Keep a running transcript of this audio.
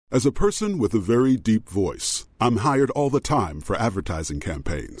As a person with a very deep voice, I'm hired all the time for advertising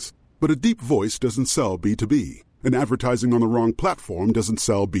campaigns. But a deep voice doesn't sell B2B, and advertising on the wrong platform doesn't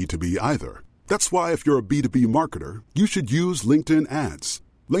sell B2B either. That's why if you're a B2B marketer, you should use LinkedIn ads.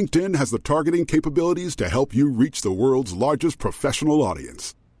 LinkedIn has the targeting capabilities to help you reach the world's largest professional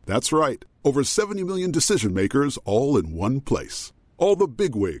audience. That's right, over 70 million decision makers all in one place. All the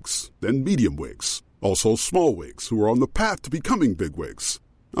big wigs, then medium wigs, also small wigs who are on the path to becoming big wigs.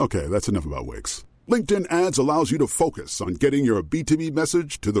 Okay, that's enough about wigs. LinkedIn ads allows you to focus on getting your B2B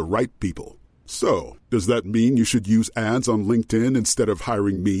message to the right people. So, does that mean you should use ads on LinkedIn instead of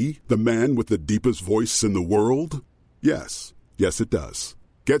hiring me, the man with the deepest voice in the world? Yes. Yes, it does.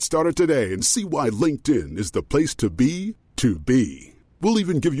 Get started today and see why LinkedIn is the place to be to be. We'll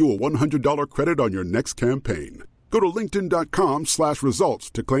even give you a $100 credit on your next campaign. Go to linkedin.com/results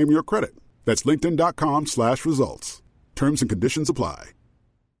to claim your credit. That's linkedin.com/results. Terms and conditions apply.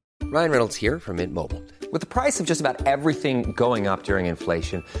 Ryan Reynolds here from Mint Mobile. With the price of just about everything going up during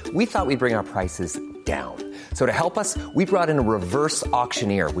inflation, we thought we'd bring our prices down. So to help us, we brought in a reverse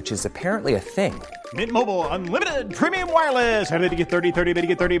auctioneer, which is apparently a thing. Mint Mobile Unlimited Premium Wireless. How to get 30, 30, bit to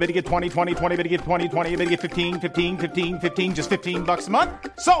get 30, bit to get 20, 20, 20, bit to get 20, 20, bit to get 15, 15, 15, 15, just $15 a month?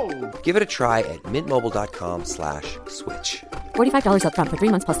 Sold! Give it a try at mintmobile.com/switch. $45 up front for 3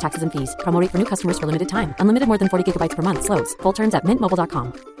 months plus taxes and fees. Promo rate for new customers for limited time. Unlimited more than 40 gigabytes per month. Slows full terms at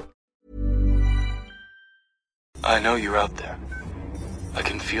mintmobile.com. I know you're out there. I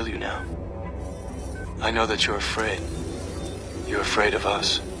can feel you now. I know that you're afraid. You're afraid of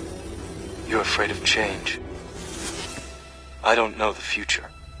us. You're afraid of change. I don't know the future.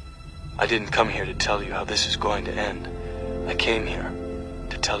 I didn't come here to tell you how this is going to end. I came here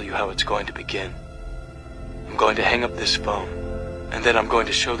to tell you how it's going to begin. I'm going to hang up this phone, and then I'm going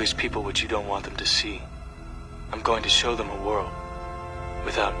to show these people what you don't want them to see. I'm going to show them a world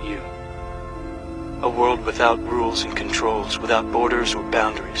without you. A world without rules and controls, without borders or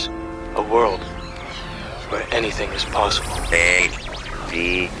boundaries. A world where anything is possible.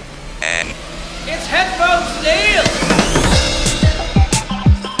 A-D-N. It's Headphones Neil!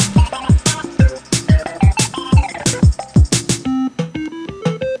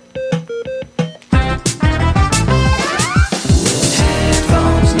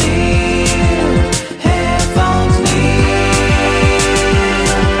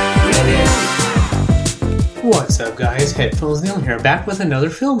 What's up guys, Headphones Neil here, back with another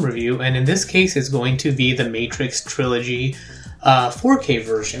film review, and in this case it's going to be the Matrix Trilogy 4K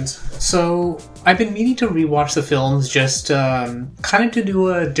versions. So I've been meaning to rewatch the films just kind of to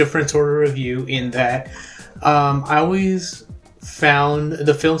do a different sort of review in that I always found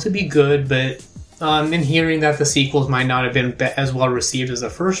the films to be good, but in hearing that the sequels might not have been as well received as the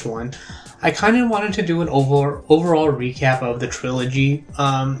first one, I kind of wanted to do an overall recap of the trilogy,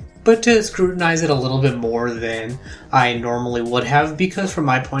 but to scrutinize it a little bit more than I normally would have, because from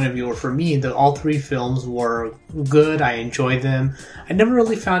my point of view, or for me, all three films were good. I enjoyed them. I never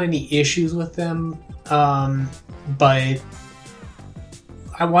really found any issues with them, but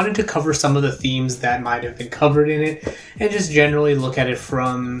I wanted to cover some of the themes that might have been covered in it, and just generally look at it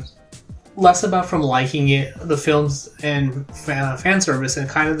from less about from liking it, the films and fan service, and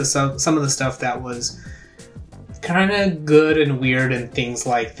kind of some of the stuff that was kind of good and weird and things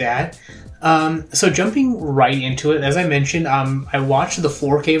like that. So jumping right into it, as I mentioned, I watched the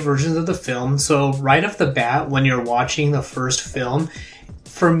 4K versions of the film. So right off the bat, when you're watching the first film,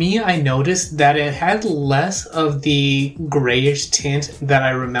 for me, I noticed that it had less of the grayish tint that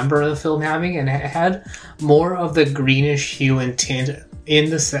I remember the film having, and it had more of the greenish hue and tint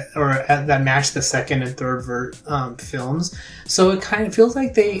in the that matched the second and third films. So it kind of feels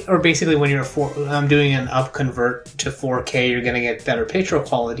like basically when you're doing an up convert to 4K, you're going to get better picture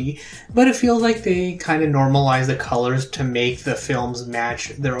quality, but it feels like they kind of normalize the colors to make the films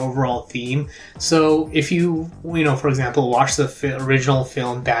match their overall theme. So if you for example, watch the original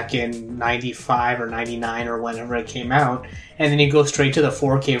film back in 95 or 99 or whenever it came out, and then you go straight to the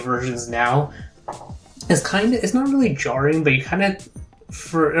 4K versions now, it's not really jarring, but you kind of,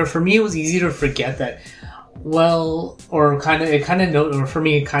 for me, it was easy to forget that, for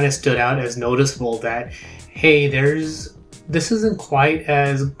me, it kind of stood out as noticeable that, hey, this isn't quite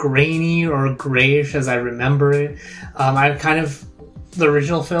as grainy or grayish as I remember it. The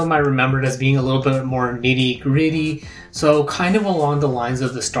original film I remembered as being a little bit more nitty gritty, so kind of along the lines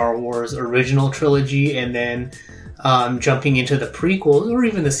of the Star Wars original trilogy, and then jumping into the prequels or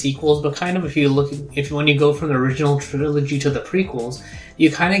even the sequels, but kind of when you go from the original trilogy to the prequels, you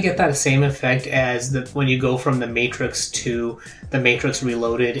kind of get that same effect as when you go from the Matrix to the Matrix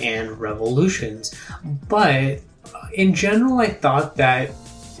Reloaded and Revolutions. But in general, I thought that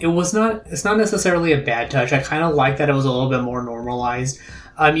it's not necessarily a bad touch. I kind of like that it was a little bit more normalized.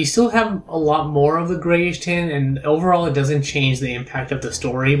 You still have a lot more of the grayish tint, and overall it doesn't change the impact of the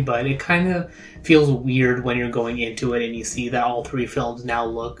story, but it kind of feels weird when you're going into it and you see that all three films now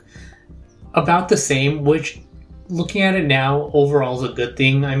look about the same, which, looking at it now, overall is a good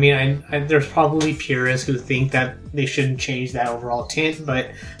thing. I mean, there's probably purists who think that they shouldn't change that overall tint,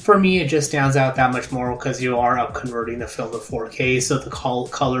 but for me it just stands out that much more because you are up converting the film to 4K, so the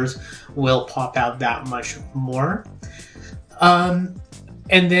colors will pop out that much more.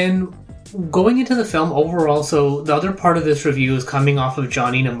 And then going into the film overall, so the other part of this review is coming off of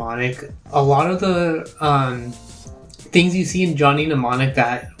Johnny Mnemonic. A lot of the things you see in Johnny Mnemonic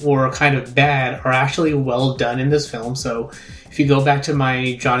that were kind of bad are actually well done in this film. So if you go back to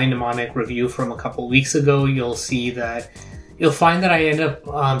my Johnny Mnemonic review from a couple weeks ago, you'll find that I end up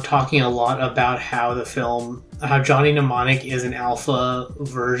talking a lot about how Johnny Mnemonic is an alpha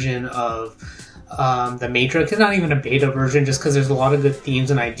version of the Matrix. It's not even a beta version, just because there's a lot of good themes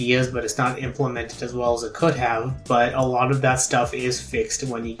and ideas, but it's not implemented as well as it could have. But a lot of that stuff is fixed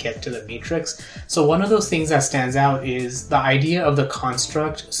when you get to the Matrix. So one of those things that stands out is the idea of the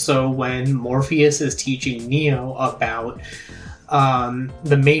construct. So when Morpheus is teaching Neo about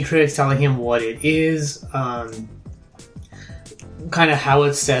the Matrix, telling him what it is, kind of how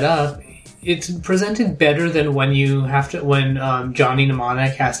it's set up, it's presented better than when Johnny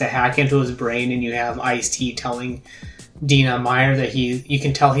Mnemonic has to hack into his brain and you have Ice-T telling Dina Meyer that you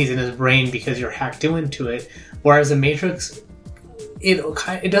can tell he's in his brain because you're hacked into it. Whereas the Matrix,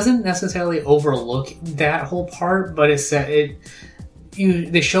 it doesn't necessarily overlook that whole part, but they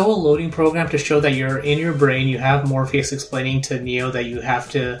show a loading program to show that you're in your brain. You have Morpheus explaining to Neo that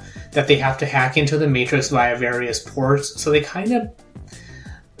they have to hack into the Matrix via various ports. So they kind of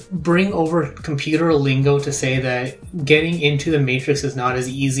bring over computer lingo to say that getting into the Matrix is not as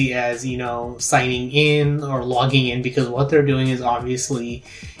easy as, signing in or logging in, because what they're doing is obviously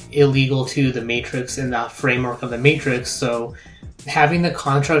illegal to the Matrix and the framework of the Matrix. So having the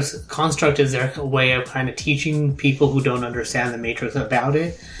construct is their way of kind of teaching people who don't understand the Matrix about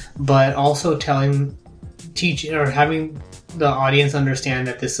it, but also having the audience understand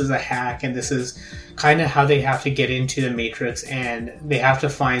that this is a hack and this is kind of how they have to get into the Matrix, and they have to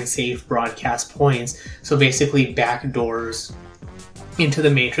find safe broadcast points. So basically back doors into the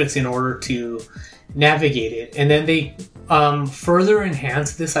Matrix in order to navigate it. And then they further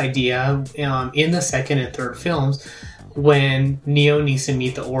enhance this idea in the second and third films when Neo needs to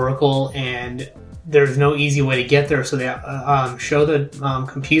meet the Oracle and there's no easy way to get there. So they show the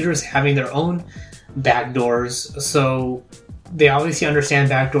computers having their own back doors. So they obviously understand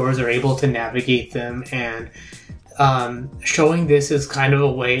backdoors, are able to navigate them, and showing this is kind of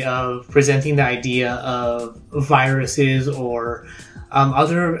a way of presenting the idea of viruses or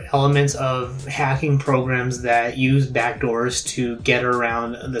other elements of hacking programs that use backdoors to get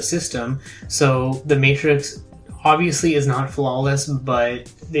around the system. So the Matrix obviously is not flawless, but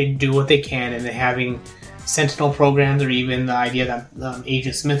they do what they can, and having Sentinel programs, or even the idea that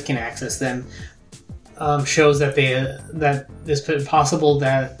Agent Smith can access them, shows that it's possible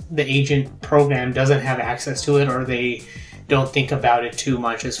that the agent program doesn't have access to it, or they don't think about it too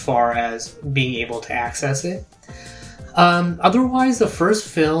much as far as being able to access it. Otherwise, the first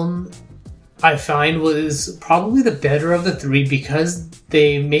film I find was probably the better of the three, because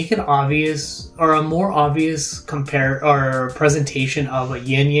they make an obvious or a more obvious presentation of a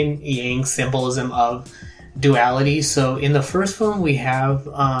yin yang symbolism of duality. So in the first film, we have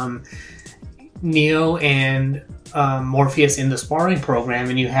Neo and Morpheus in the sparring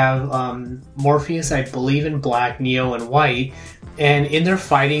program, and you have Morpheus, I believe, in black, Neo in white, and in their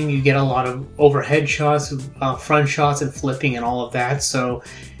fighting you get a lot of overhead shots, front shots, and flipping and all of that. So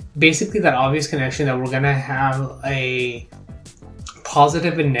basically that obvious connection that we're going to have a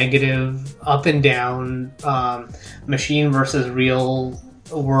positive and negative, up and down, machine versus real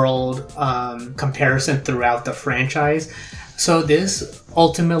world comparison throughout the franchise. So this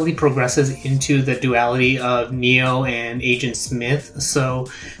ultimately progresses into the duality of Neo and Agent Smith. So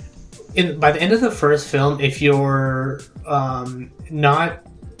by the end of the first film, if you're not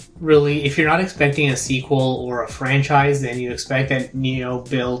expecting a sequel or a franchise, then you expect that Neo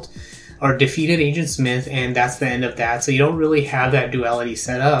built or defeated Agent Smith, and that's the end of that. So you don't really have that duality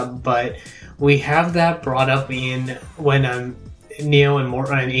set up, but we have that brought up in when Neo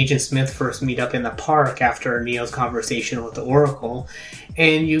and Agent Smith first meet up in the park after Neo's conversation with the Oracle,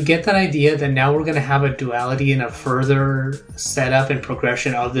 and you get that idea that now we're going to have a duality and a further setup and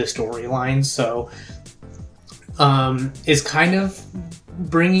progression of the storyline. So it's kind of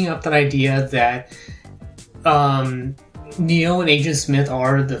bringing up that idea that Neo and Agent Smith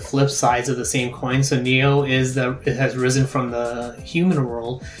are the flip sides of the same coin. So Neo has risen from the human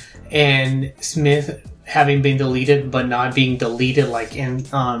world, and Smith, having been deleted but not being deleted, like in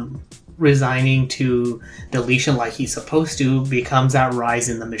resigning to deletion like he's supposed to, becomes that rise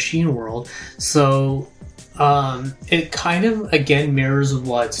in the machine world. So it kind of again mirrors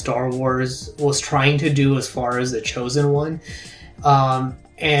what Star Wars was trying to do as far as the Chosen One,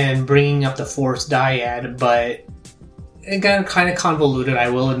 and bringing up the Force dyad, but it got kind of convoluted, I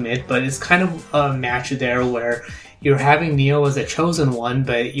will admit. But it's kind of a match there where you're having Neo as a chosen one,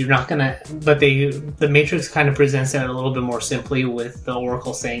 but you're not gonna. But the Matrix kind of presents it a little bit more simply, with the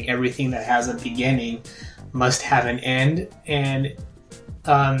Oracle saying everything that has a beginning must have an end, and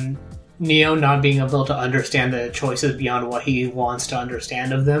Neo not being able to understand the choices beyond what he wants to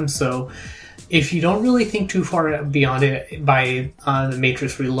understand of them. So if you don't really think too far beyond it, by The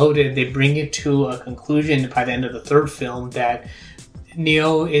Matrix Reloaded, they bring it to a conclusion by the end of the third film that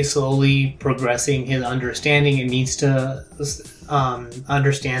Neo is slowly progressing his understanding and needs to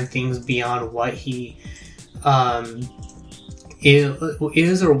understand things beyond what he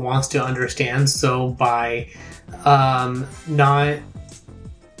is or wants to understand. So by not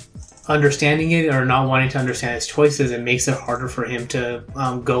understanding it or not wanting to understand his choices, it makes it harder for him to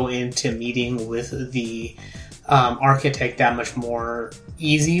go into meeting with the architect that much more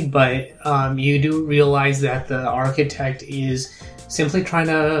easy. But you do realize that the architect is simply trying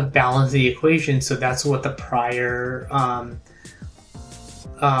to balance the equation. So that's what the prior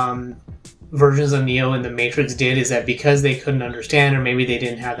versions of Neo in the Matrix did, is that because they couldn't understand, or maybe they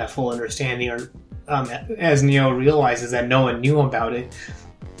didn't have that full understanding, or as Neo realizes that no one knew about it,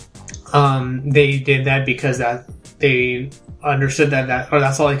 they did that because that they understood that or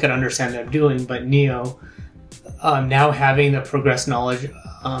that's all they could understand them doing. But Neo, now having the progressed knowledge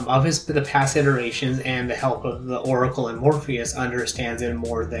of the past iterations and the help of the Oracle and Morpheus, understands it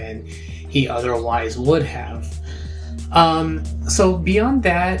more than he otherwise would have. So beyond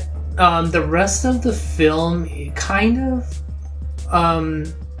that, the rest of the film kind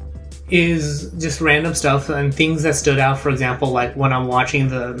of is just random stuff and things that stood out. For example, like when I'm watching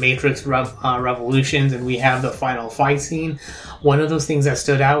the Matrix Revolutions and we have the final fight scene, one of those things that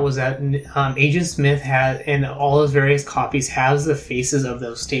stood out was that Agent Smith had, in all those various copies, has the faces of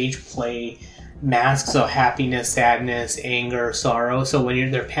those stage play masks, so happiness, sadness, anger, sorrow. So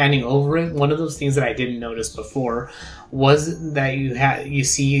when they're panning over it, one of those things that I didn't notice before was that you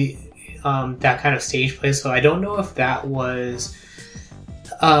see that kind of stage play. So I don't know if that was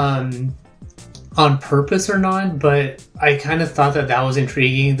on purpose or not, but I kind of thought that was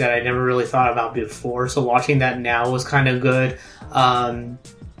intriguing, that I never really thought about before. So watching that now was kind of good.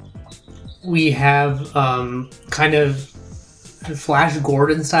 We have kind of Flash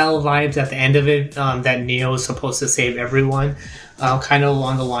Gordon style vibes at the end of it, that Neo is supposed to save everyone, kind of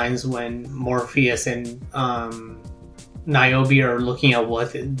along the lines when Morpheus and Niobe are looking at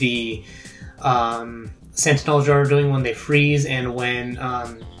what the Sentinels are doing when they freeze, and when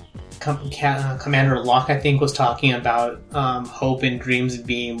Commander Locke, I think, was talking about hope and dreams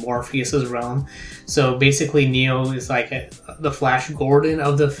being Morpheus's realm. So basically Neo is like the Flash Gordon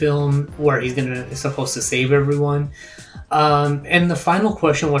of the film, where he's supposed to save everyone. And the final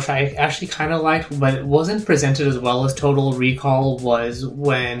question, which I actually kind of liked, but it wasn't presented as well as Total Recall, was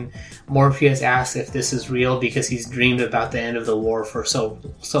when Morpheus asks if this is real, because he's dreamed about the end of the war for so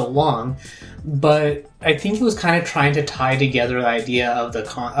long. But I think he was kind of trying to tie together the idea of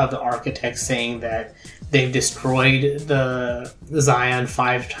the architect saying that they've destroyed the Zion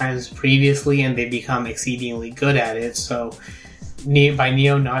 5 times previously and they become exceedingly good at it. So by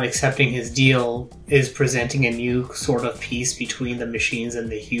Neo not accepting his deal is presenting a new sort of peace between the machines and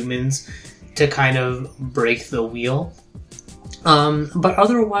the humans to kind of break the wheel. But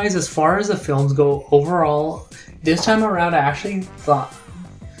otherwise, as far as the films go, overall, this time around, I actually thought,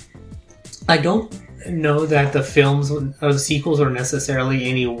 I don't know that the films or the sequels are necessarily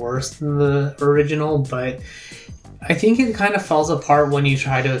any worse than the original, but I think it kind of falls apart when you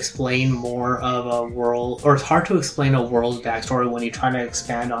try to explain more of a world, or it's hard to explain a world's backstory when you try to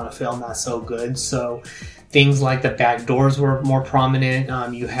expand on a film that's so good. So things like the back doors were more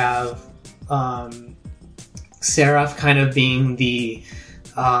prominent. You have Seraph kind of being the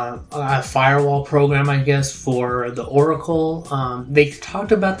firewall program, I guess, for the Oracle. They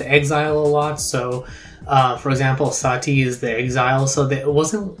talked about the exile a lot. So, for example, Sati is the exile. So it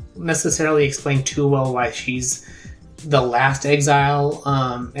wasn't necessarily explained too well why she's The Last Exile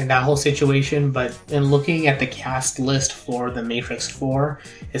and that whole situation, but in looking at the cast list for The Matrix 4,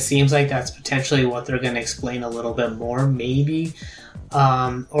 it seems like that's potentially what they're going to explain a little bit more, maybe.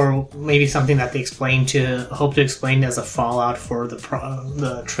 Or maybe something that they hope to explain as a fallout for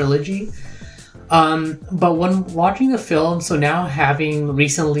the trilogy. But when watching the film, so now having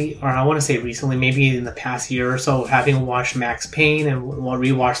recently, or I want to say recently, maybe in the past year or so, having watched Max Payne and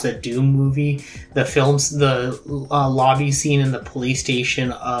rewatched the Doom movie, the lobby scene in the police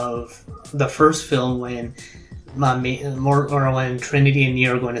station of the first film when when Trinity and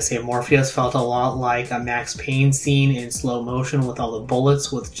Neo are going to say Morpheus felt a lot like a Max Payne scene in slow motion with all the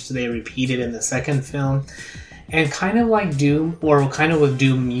bullets, which they repeated in the second film. And kind of like Doom, or kind of with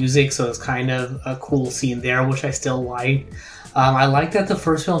Doom music, so it's kind of a cool scene there, which I still like. I like that the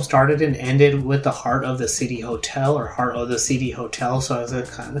first film started and ended with the Heart of the City Hotel, or Heart of the City Hotel, so it was a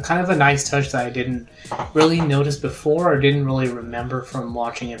kind of a nice touch that I didn't really notice before, or didn't really remember from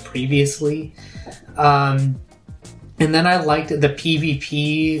watching it previously. And then I liked the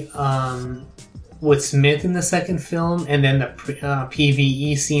PvP with Smith in the second film, and then the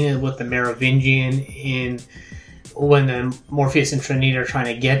PvE scene with the Merovingian when Morpheus and Trinity are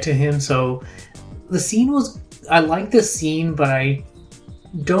trying to get to him. So the scene I like the scene, but I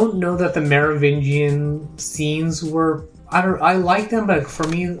don't know that the Merovingian scenes were... I like them, but for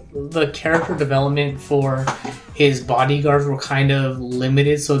me, the character development for his bodyguards were kind of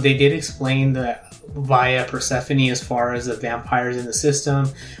limited, so they did explain that via Persephone as far as the vampires in the system,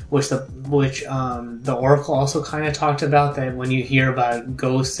 which the Oracle also kind of talked about, that when you hear about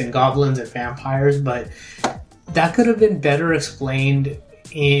ghosts and goblins and vampires, but that could have been better explained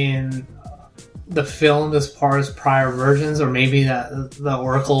in the film as far as prior versions, or maybe that the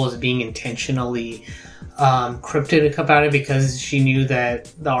Oracle was being intentionally cryptic about it because she knew that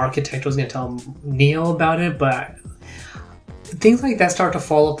the architect was going to tell Neo about it, but things like that start to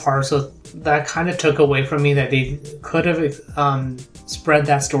fall apart, so that kind of took away from me that they could have spread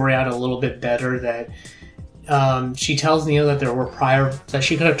that story out a little bit better, that she tells Neo that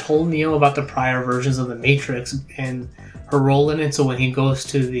she could have told Neo about the prior versions of the Matrix and her role in it, so when he goes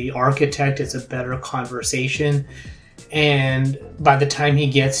to the architect, it's a better conversation, and by the time he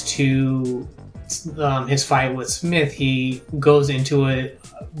gets to his fight with Smith, he goes into it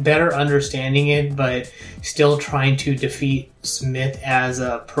better understanding it, but still trying to defeat Smith as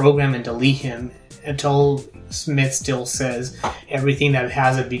a program and delete him, until Smith still says everything that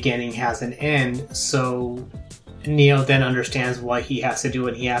has a beginning has an end. So Neo then understands what he has to do,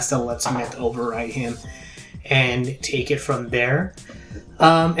 and he has to let Smith override him and take it from there.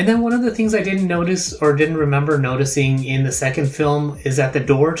 And then one of the things I didn't notice or didn't remember noticing in the second film is that the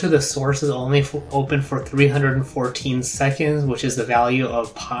door to the source is only open for 314 seconds, which is the value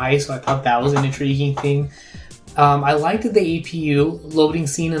of pi, so I thought that was an intriguing thing. I liked the APU loading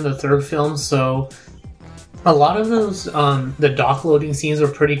scene in the third film, so a lot of those, the dock loading scenes were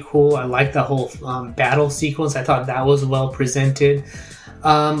pretty cool. I liked the whole battle sequence. I thought that was well presented.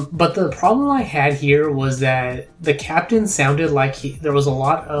 But the problem I had here was that the captain sounded like there was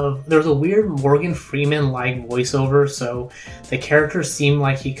a weird Morgan Freeman-like voiceover, so the character seemed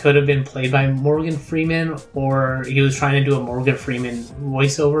like he could have been played by Morgan Freeman, or he was trying to do a Morgan Freeman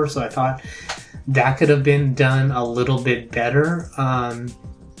voiceover, so I thought that could have been done a little bit better.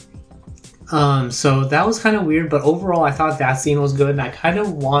 So that was kind of weird, but overall I thought that scene was good, and I kind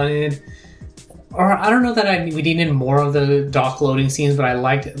of wanted... Or I don't know that we needed more of the dock loading scenes, but I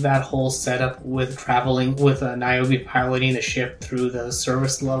liked that whole setup with traveling with Niobe piloting the ship through the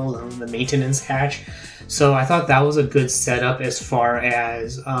service level and the maintenance hatch. So I thought that was a good setup as far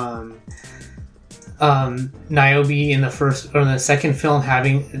as Niobe in the second film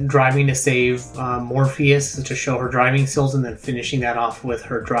driving to save Morpheus to show her driving skills, and then finishing that off with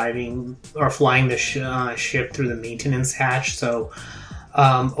her driving or flying the ship through the maintenance hatch. So.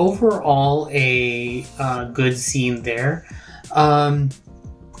 Overall, a good scene there. And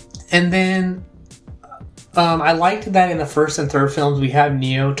then I liked that in the first and third films we have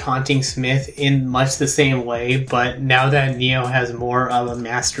Neo taunting Smith in much the same way, but now that Neo has more of a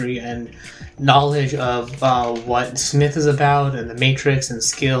mastery and knowledge of what Smith is about and the Matrix and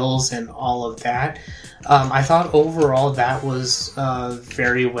skills and all of that, I thought overall that was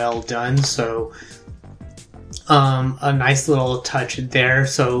very well done. So a nice little touch there.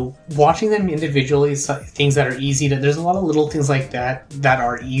 So watching them individually, things that are easy to... There's a lot of little things like that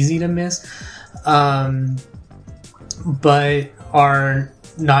are easy to miss, but are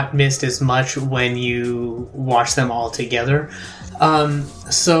not missed as much when you watch them all together.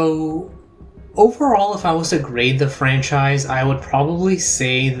 So overall, if I was to grade the franchise, I would probably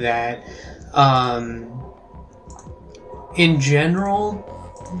say that in general,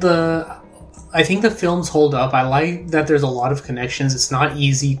 I think the films hold up. I like that there's a lot of connections. It's not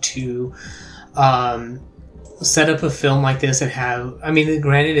easy to set up a film like this and have, I mean,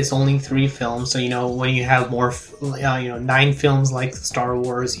 granted it's only 3 films, so when you have more 9 films like Star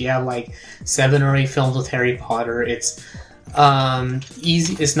Wars, you have like 7 or 8 films with Harry Potter. It's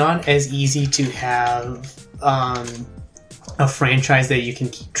not as easy to have a franchise that you can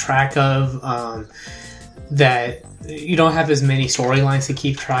keep track of, that you don't have as many storylines to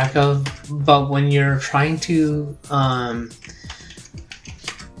keep track of. But when you're trying to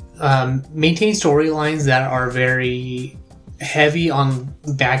maintain storylines that are very heavy on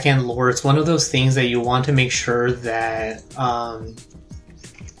back-end lore, it's one of those things that you want to make sure that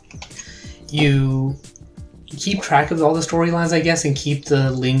you keep track of all the storylines, I guess, and keep the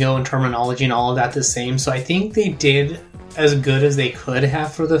lingo and terminology and all of that the same. So I think they did as good as they could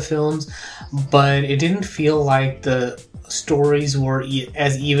have for the films, but it didn't feel like the stories were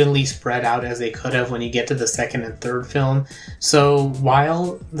as evenly spread out as they could have when you get to the second and third film. So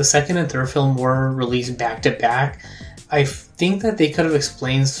while the second and third film were released back to back, I think that they could have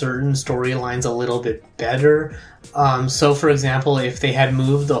explained certain storylines a little bit better. So for example, if they had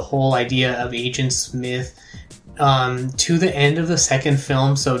moved the whole idea of Agent Smith to the end of the second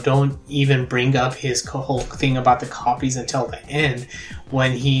film, so don't even bring up his whole thing about the copies until the end,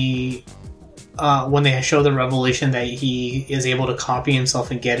 when they show the revelation that he is able to copy himself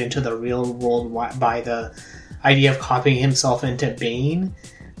and get into the real world by the idea of copying himself into Bane,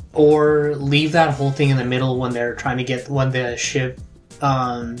 or leave that whole thing in the middle when they're trying to get, when the ship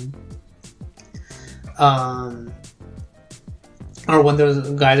or when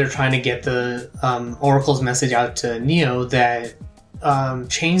the guys are trying to get the Oracle's message out to Neo, that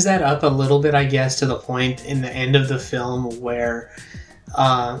change that up a little bit, I guess, to the point in the end of the film where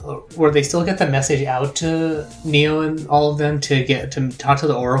they still get the message out to Neo and all of them to talk to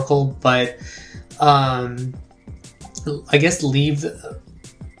the Oracle, but I guess leave that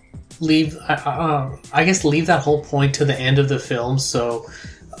whole point to the end of the film. So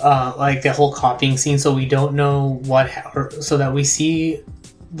like the whole copying scene, so we don't know so that we see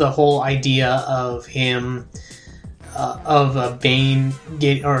the whole idea of him of Bane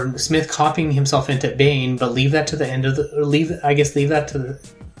or Smith copying himself into Bane, but move that to the end of the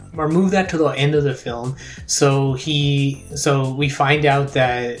end of the film. So we find out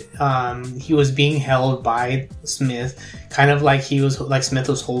that he was being held by Smith, kind of like Smith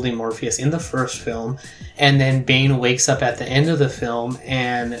was holding Morpheus in the first film, and then Bane wakes up at the end of the film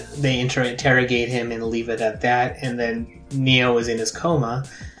and they interrogate him and leave it at that, and then Neo is in his coma,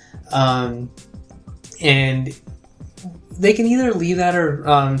 and they can either leave that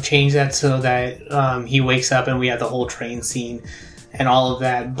or change that so that he wakes up and we have the whole train scene and all of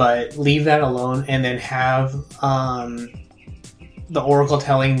that, but leave that alone, and then have the Oracle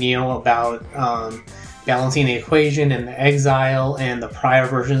telling Neo about balancing the equation and the exile and the prior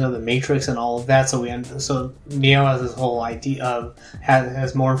versions of the Matrix and all of that. So Neo has this whole idea of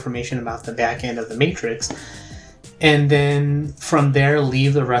has more information about the back end of the Matrix, and then from there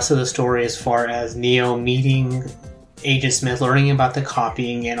leave the rest of the story as far as Neo meeting Agent Smith, learning about the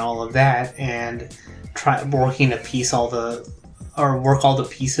copying and all of that, and working to work all the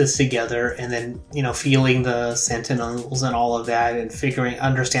pieces together, and then feeling the Sentinels and all of that, and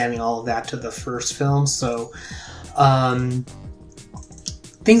understanding all of that to the first film. So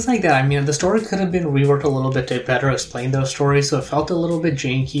things like that. I mean, the story could have been reworked a little bit to better explain those stories, so it felt a little bit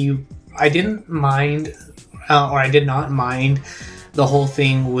janky. I did not mind the whole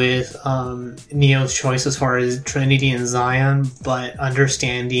thing with Neo's choice as far as Trinity and Zion, but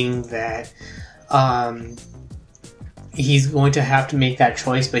understanding that he's going to have to make that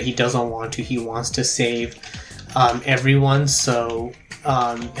choice, but he doesn't want to. He wants to save everyone, so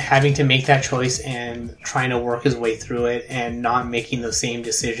having to make that choice and trying to work his way through it and not making the same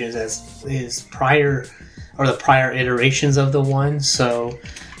decisions as his prior iterations of the one. So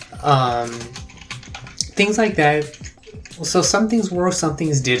things like that. So some things worked, some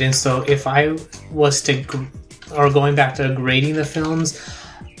things didn't. So if I was going back to grading the films,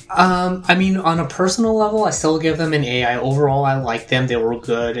 I mean, on a personal level, I still give them an A. Overall, I liked them. They were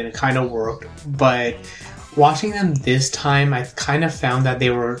good, and it kind of worked. But watching them this time, I kind of found that they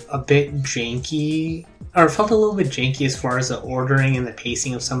were a bit janky, or felt a little bit janky as far as the ordering and the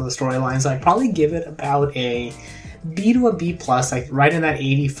pacing of some of the storylines. I'd probably give it about a B to a B+, like right in that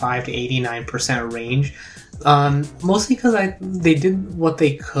 85 to 89% range. Mostly because they did what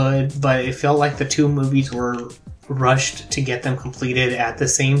they could, but it felt like the two movies were rushed to get them completed at the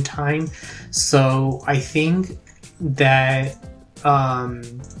same time. So I think that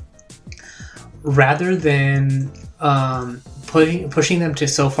rather than pushing them to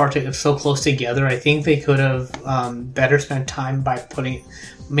so close together. I think they could have better spent time by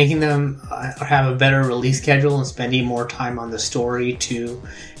making them have a better release schedule and spending more time on the story to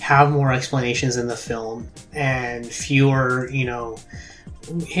have more explanations in the film and fewer,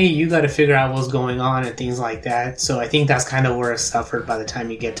 hey, you got to figure out what's going on and things like that. So I think that's kind of where it suffered by the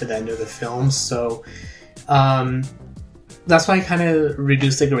time you get to the end of the film. So that's why I kind of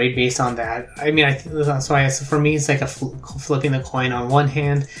reduced the grade based on that. I mean, that's why for me it's like a flipping the coin. On one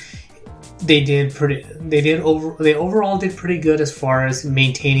hand, they overall did pretty good as far as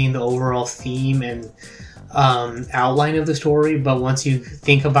maintaining the overall theme and outline of the story. But once you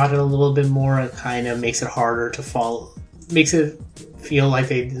think about it a little bit more, it kind of makes it harder to follow. Makes it feel like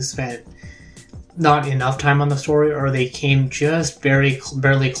they spent not enough time on the story, or they came just barely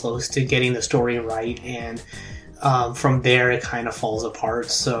close to getting the story right, and from there it kind of falls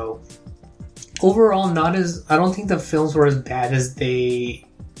apart. So overall, I don't think the films were as bad as the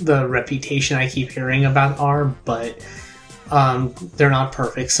reputation I keep hearing about are, but they're not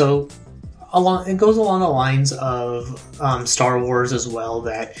perfect. So it goes along the lines of Star Wars as well,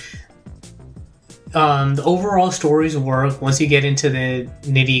 that the overall stories work. Once you get into the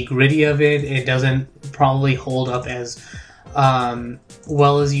nitty gritty of it, it doesn't probably hold up as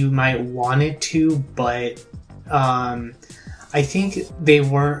well as you might want it to, but I think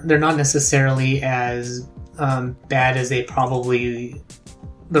they're not necessarily as bad as the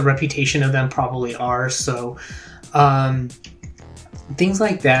reputation of them probably are. So things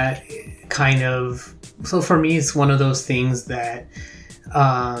like that kind of, so for me it's one of those things that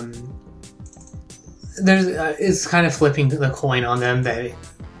it's kind of flipping the coin on them. That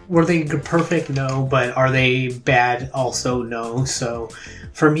were they perfect? No. But are they bad? Also no. So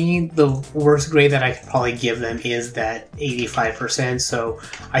for me, the worst grade that I could probably give them is that 85%. So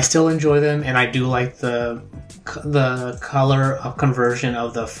I still enjoy them, and I do like the color conversion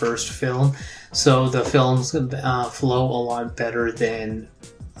of the first film. So the films flow a lot better than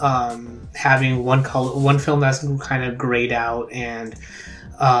having one film that's kind of grayed out and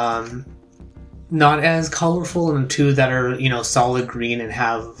not as colorful, and two that are solid green and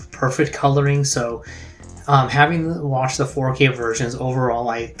have perfect coloring. So having watched the 4K versions, overall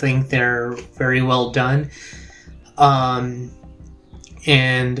I think they're very well done, and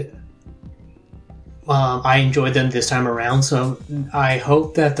I enjoyed them this time around. So I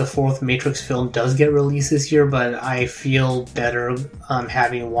hope that the fourth Matrix film does get released this year, but I feel better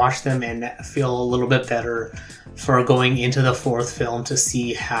having watched them, and feel a little bit better for going into the fourth film to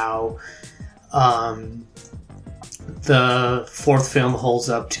see how the fourth film holds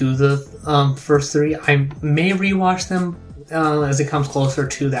up to the first three. I may rewatch them as it comes closer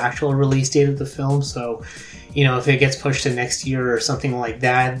to the actual release date of the film. So, if it gets pushed to next year or something like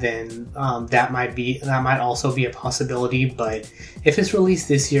that, then that might also be a possibility. But if it's released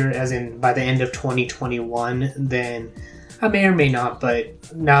this year, as in by the end of 2021, then I may or may not.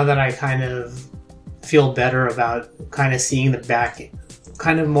 But now that I kind of feel better about kind of seeing the back,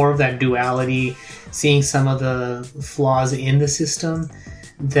 kind of more of that duality, seeing some of the flaws in the system,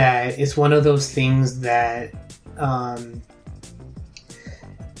 that it's one of those things that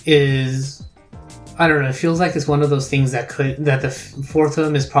is, I don't know, it feels like it's one of those things that the fourth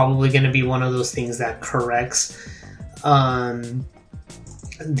film is probably going to be one of those things that corrects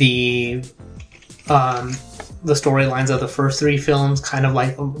the storylines of the first three films, kind of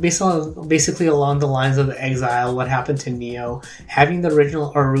like basically along the lines of The Exile, what happened to Neo. Having the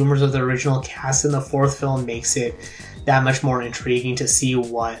original, or rumors of the original cast in the fourth film, makes it that much more intriguing to see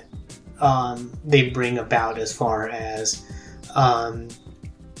what they bring about as far as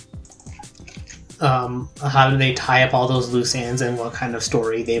how do they tie up all those loose ends, and what kind of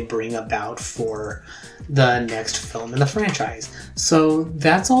story they bring about for the next film in the franchise. So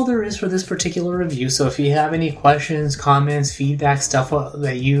that's all there is for this particular review. So if you have any questions, comments, feedback, stuff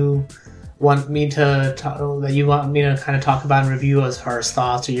that you want me to kind of talk about and review as far as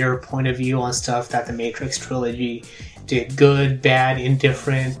thoughts or your point of view on stuff that the Matrix trilogy did good, bad,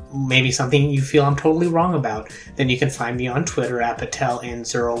 indifferent, maybe something you feel I'm totally wrong about, then you can find me on Twitter at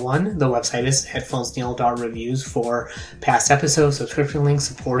PatelN01. The website is headphonesneil.reviews for past episodes, subscription links,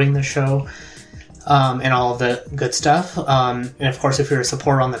 supporting the show, and all of the good stuff. And of course, if you're a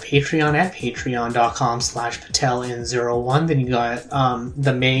supporter on the Patreon at patreon.com/PatelN01, then you got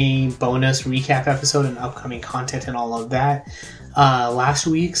the May bonus recap episode and upcoming content and all of that last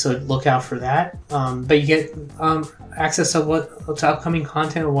week, so look out for that. But you get access to upcoming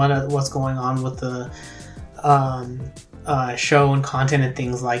content, what's going on with the show and content and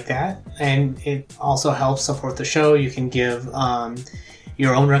things like that. And it also helps support the show. You can give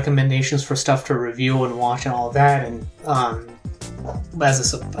your own recommendations for stuff to review and watch and all of that. And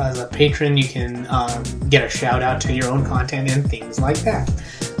as a patron, you can get a shout out to your own content and things like that.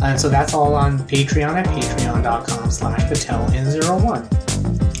 And so that's all on Patreon at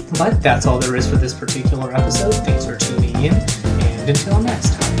patreon.com/PatelN01. But that's all there is for this particular episode. Thanks for tuning in, and until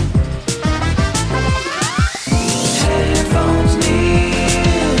next time.